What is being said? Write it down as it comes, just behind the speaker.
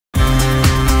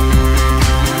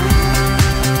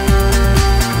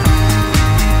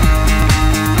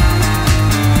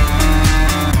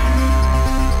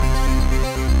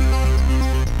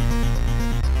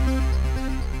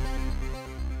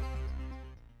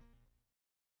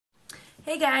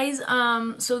Hey guys,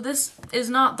 so this is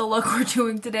not the look we're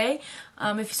doing today.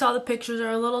 If you saw, the pictures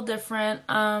are a little different.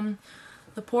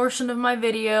 The portion of my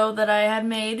video that I had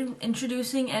made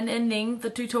introducing and ending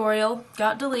the tutorial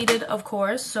got deleted, of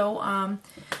course, so I'm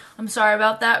sorry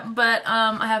about that, but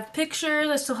I have pictures,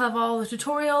 I still have all the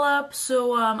tutorial up,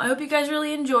 so I hope you guys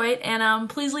really enjoy it, and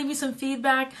please leave me some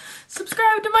feedback.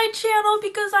 Subscribe to my channel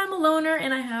because I'm a loner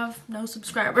and I have no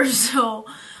subscribers, so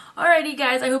alrighty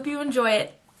guys, I hope you enjoy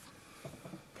it.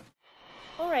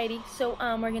 Alrighty, so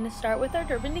we're going to start with our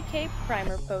Decay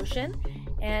primer potion,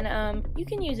 and you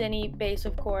can use any base,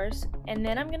 of course, and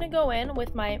then I'm going to go in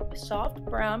with my Soft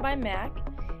Brown by MAC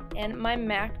and my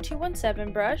MAC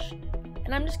 217 brush,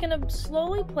 and I'm just going to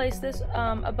slowly place this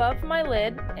above my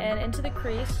lid and into the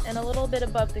crease and a little bit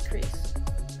above the crease.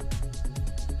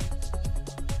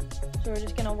 So we're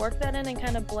just going to work that in and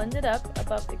kind of blend it up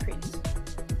above the crease.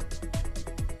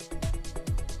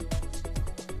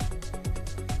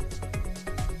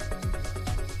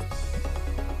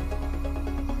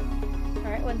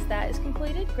 Once that is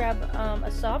completed, grab a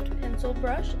soft pencil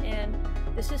brush, and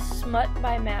this is Smut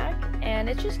by MAC, and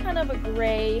it's just kind of a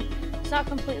gray. It's not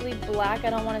completely black. I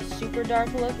don't want a super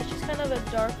dark look. It's just kind of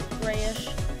a dark grayish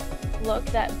look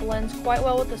that blends quite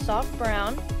well with the soft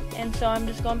brown. And so I'm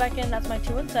just going back in. That's my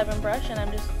 217 brush, and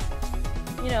I'm just,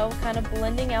 kind of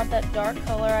blending out that dark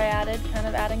color I added, kind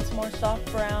of adding some more soft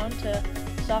brown to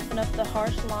soften up the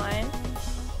harsh line.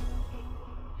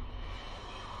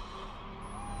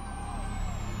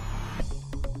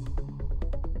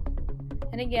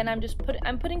 And again,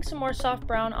 I'm putting some more soft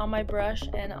brown on my brush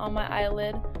and on my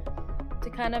eyelid to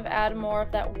kind of add more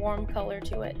of that warm color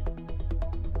to it.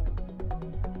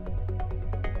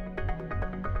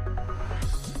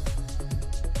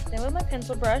 Then with my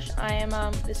pencil brush, I'm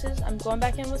going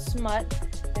back in with Smut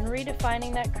and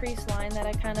redefining that crease line that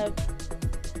I kind of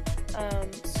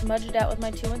smudged out with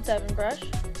my 217 brush.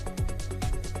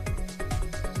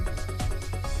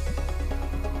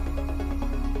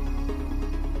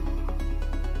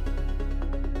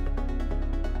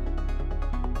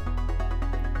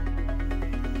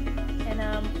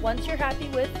 Once you're happy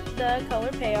with the color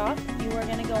payoff, you are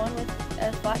going to go in with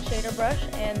a flat shader brush,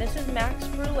 and this is MAC's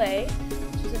Brule,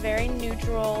 which is a very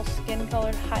neutral skin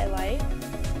colored highlight.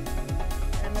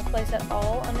 And I'm going to place that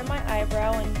all under my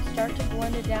eyebrow and start to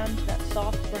blend it down to that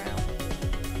soft brown.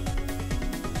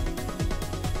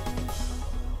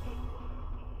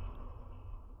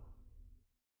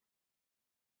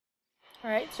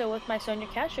 Alright, so with my Sonia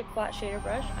Kashuk flat shader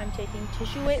brush, I'm taking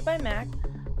Tissueweight by MAC,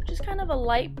 which is kind of a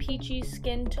light peachy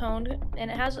skin toned,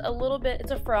 and it has a little bit, it's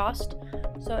a frost,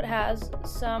 so it has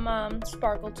some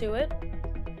sparkle to it,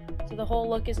 so the whole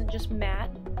look isn't just matte.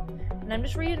 And I'm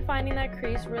just redefining that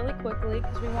crease really quickly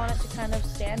because we want it to kind of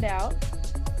stand out.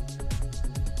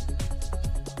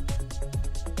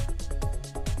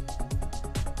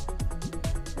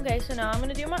 Okay, so now I'm going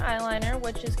to do my eyeliner,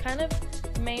 which is kind of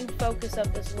the main focus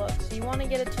of this look, so you want to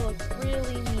get it to look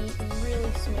really neat and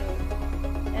really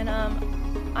smooth. And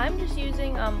I'm just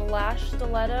using Lash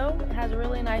Stiletto. It has a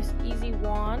really nice easy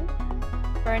wand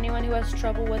for anyone who has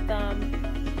trouble with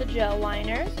the gel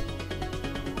liners.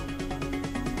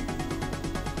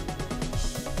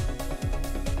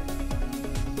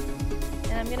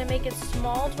 And I'm going to make it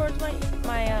small towards my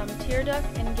tear duct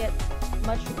and get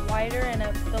much wider, and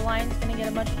the line's going to get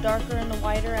a much darker and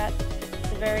wider at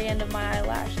the very end of my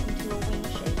eyelash into a wing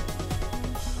shape.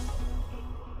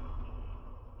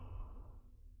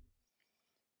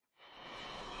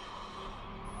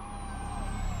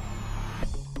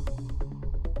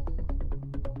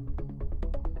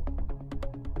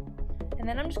 And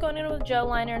then I'm just going in with gel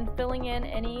liner and filling in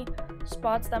any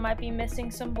spots that might be missing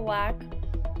some black,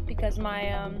 because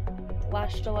my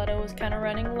Lash Stiletto was kind of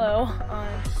running low on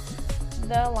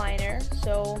the liner.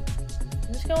 So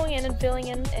I'm just going in and filling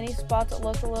in any spots that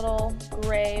look a little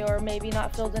gray or maybe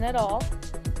not filled in at all.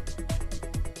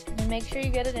 And make sure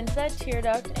you get it into that tear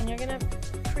duct, and you're going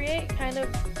to create kind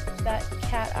of that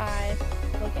cat eye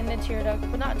look in the tear duct,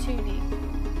 but not too deep.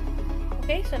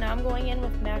 Okay, so now I'm going in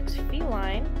with MAC's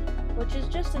Feline, which is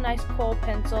just a nice Kohl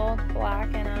pencil,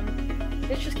 black, and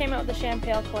this just came out with the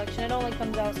Champagne collection. It only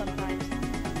comes out sometimes.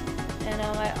 And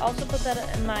I also put that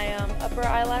in my upper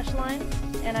eyelash line,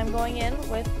 and I'm going in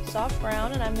with soft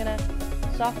brown, and I'm going to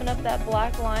soften up that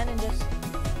black line and just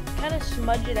kind of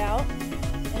smudge it out.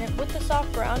 And with the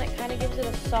soft brown, it kind of gives it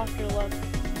a softer look,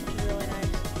 which is really nice.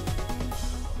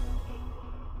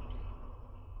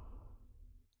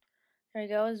 There you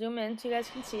go, zoom in so you guys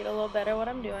can see it a little better what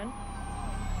I'm doing.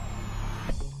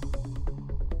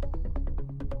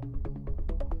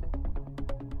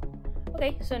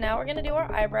 Okay, so now we're gonna do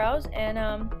our eyebrows, and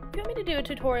if you want me to do a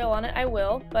tutorial on it, I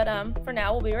will, but for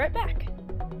now, we'll be right back.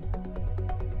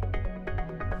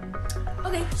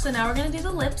 Okay, so now we're gonna do the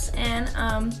lips, and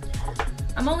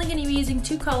I'm only gonna be using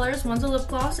two colors. One's a lip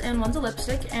gloss and one's a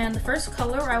lipstick, and the first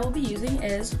color I will be using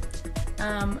is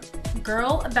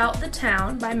Girl About the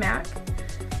Town by MAC,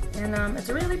 and it's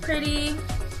a really pretty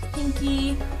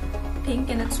pinky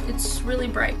pink, and it's really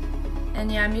bright. And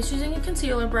yeah, I'm just using a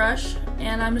concealer brush,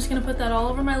 and I'm just gonna put that all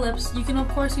over my lips. You can of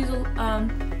course use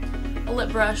a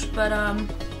lip brush, but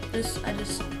this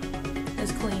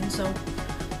is clean. So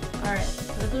all right,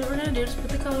 so this is what we're gonna do. Just put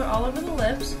the color all over the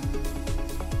lips.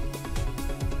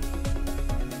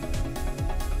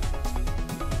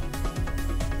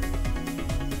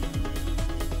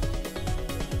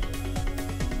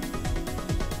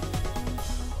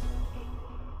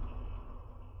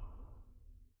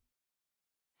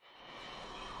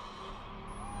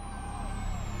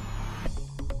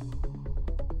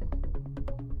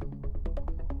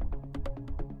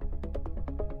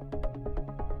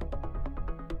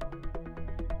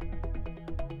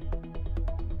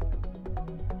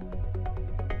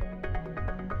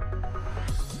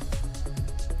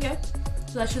 Okay,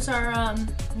 so that's just our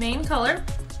main color.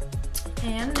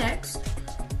 And next,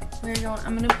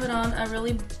 I'm going to put on a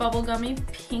really bubblegummy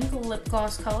pink lip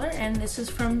gloss color, and this is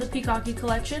from the Peacocky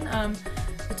collection.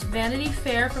 It's Vanity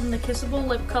Fair from the Kissable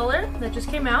Lip color that just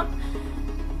came out.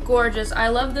 Gorgeous. I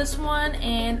love this one,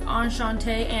 and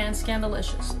Enchante and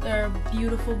Scandalicious. They're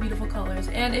beautiful, beautiful colors.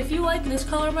 And if you like this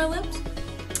color on my lips,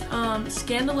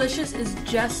 Scandalicious is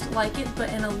just like it,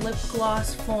 but in a lip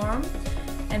gloss form,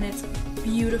 and it's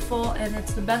beautiful, and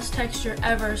it's the best texture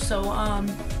ever, so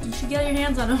you should get your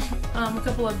hands on them. A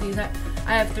couple of these. I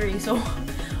have 3, so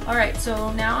alright,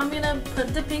 so now I'm gonna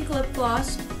put the pink lip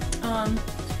gloss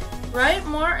right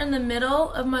more in the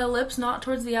middle of my lips, not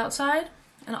towards the outside,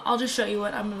 and I'll just show you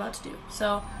what I'm about to do.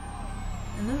 So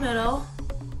in the middle.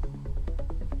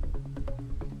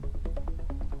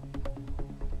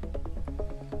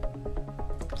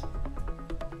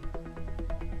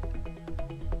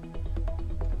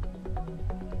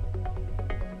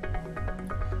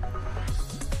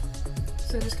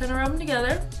 So just kind of rub them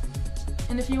together,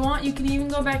 and if you want, you can even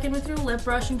go back in with your lip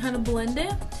brush and kind of blend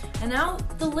it. And now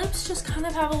the lips just kind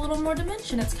of have a little more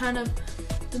dimension. It's kind of,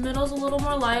 the middle's a little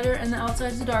more lighter and the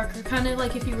outside's darker, kind of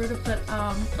like if you were to put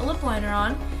a lip liner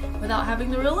on without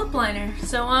having the real lip liner.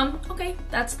 So okay,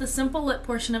 that's the simple lip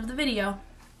portion of the video.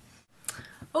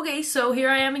 Okay, so here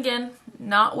I am again,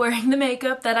 not wearing the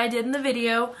makeup that I did in the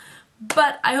video,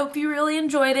 but I hope you really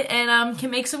enjoyed it and can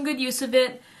make some good use of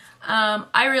it.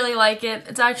 I really like it.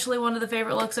 It's actually one of the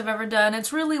favorite looks I've ever done.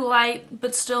 It's really light,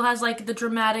 but still has like the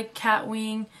dramatic cat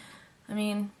wing,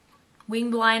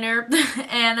 winged liner.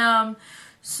 And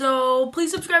so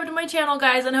please subscribe to my channel,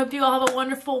 guys, and I hope you all have a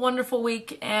wonderful, wonderful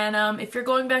week. And if you're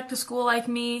going back to school like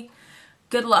me,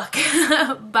 good luck.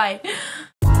 Bye.